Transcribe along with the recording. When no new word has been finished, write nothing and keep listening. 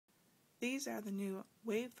These are the new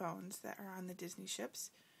wave phones that are on the Disney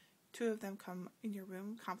ships. 2 of them come in your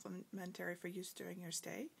room, complimentary for use during your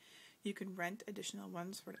stay. You can rent additional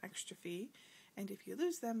ones for an extra fee, and if you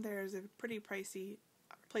lose them, there's a pretty pricey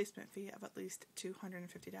replacement fee of at least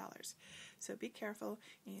 $250. So be careful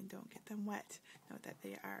and don't get them wet. Note that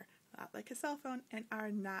they are a lot like a cell phone and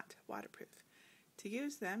are not waterproof. To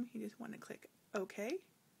use them, you just want to click OK,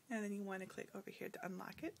 and then you want to click over here to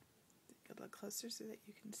unlock it. Get a little closer so that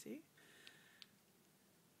you can see.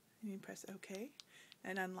 And you press OK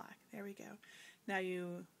and unlock. There we go. Now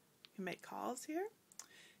you can make calls here,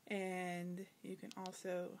 and you can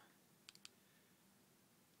also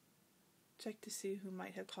check to see who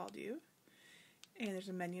might have called you. And there's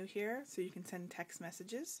a menu here, so you can send text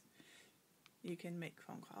messages. You can make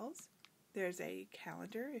phone calls. There's a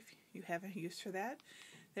calendar if you have a use for that.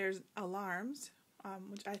 There's alarms,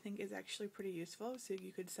 which I think is actually pretty useful. So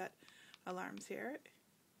you could set alarms here.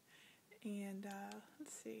 And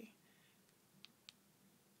let's see.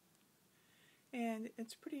 And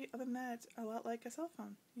it's pretty, other than that, it's a lot like a cell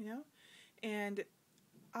phone, you know? And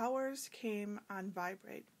ours came on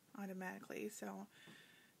vibrate automatically, so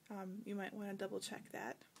you might want to double check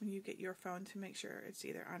that when you get your phone to make sure it's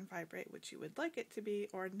either on vibrate, which you would like it to be,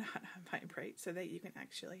 or not on vibrate, so that you can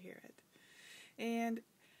actually hear it. And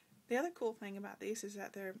the other cool thing about these is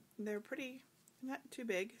that they're pretty, not too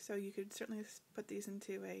big, so you could certainly put these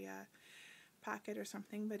into a pocket or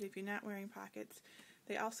something, but if you're not wearing pockets,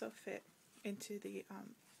 they also fit into the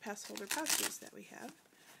pass holder pouches that we have.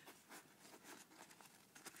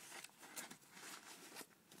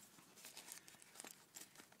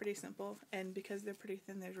 Pretty simple, and because they're pretty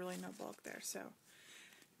thin, there's really no bulk there, so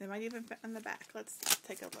they might even fit in the back. Let's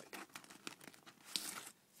take a look.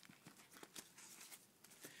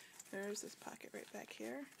 There's this pocket right back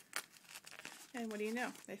here, and what do you know,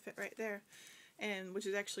 they fit right there. And which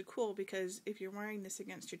is actually cool, because if you're wearing this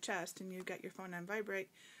against your chest and you've got your phone on vibrate,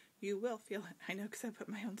 you will feel it. I know, because I put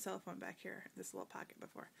my own cell phone back here in this little pocket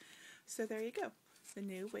before. So there you go, the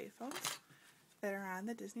new wave phones that are on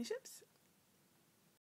the Disney ships.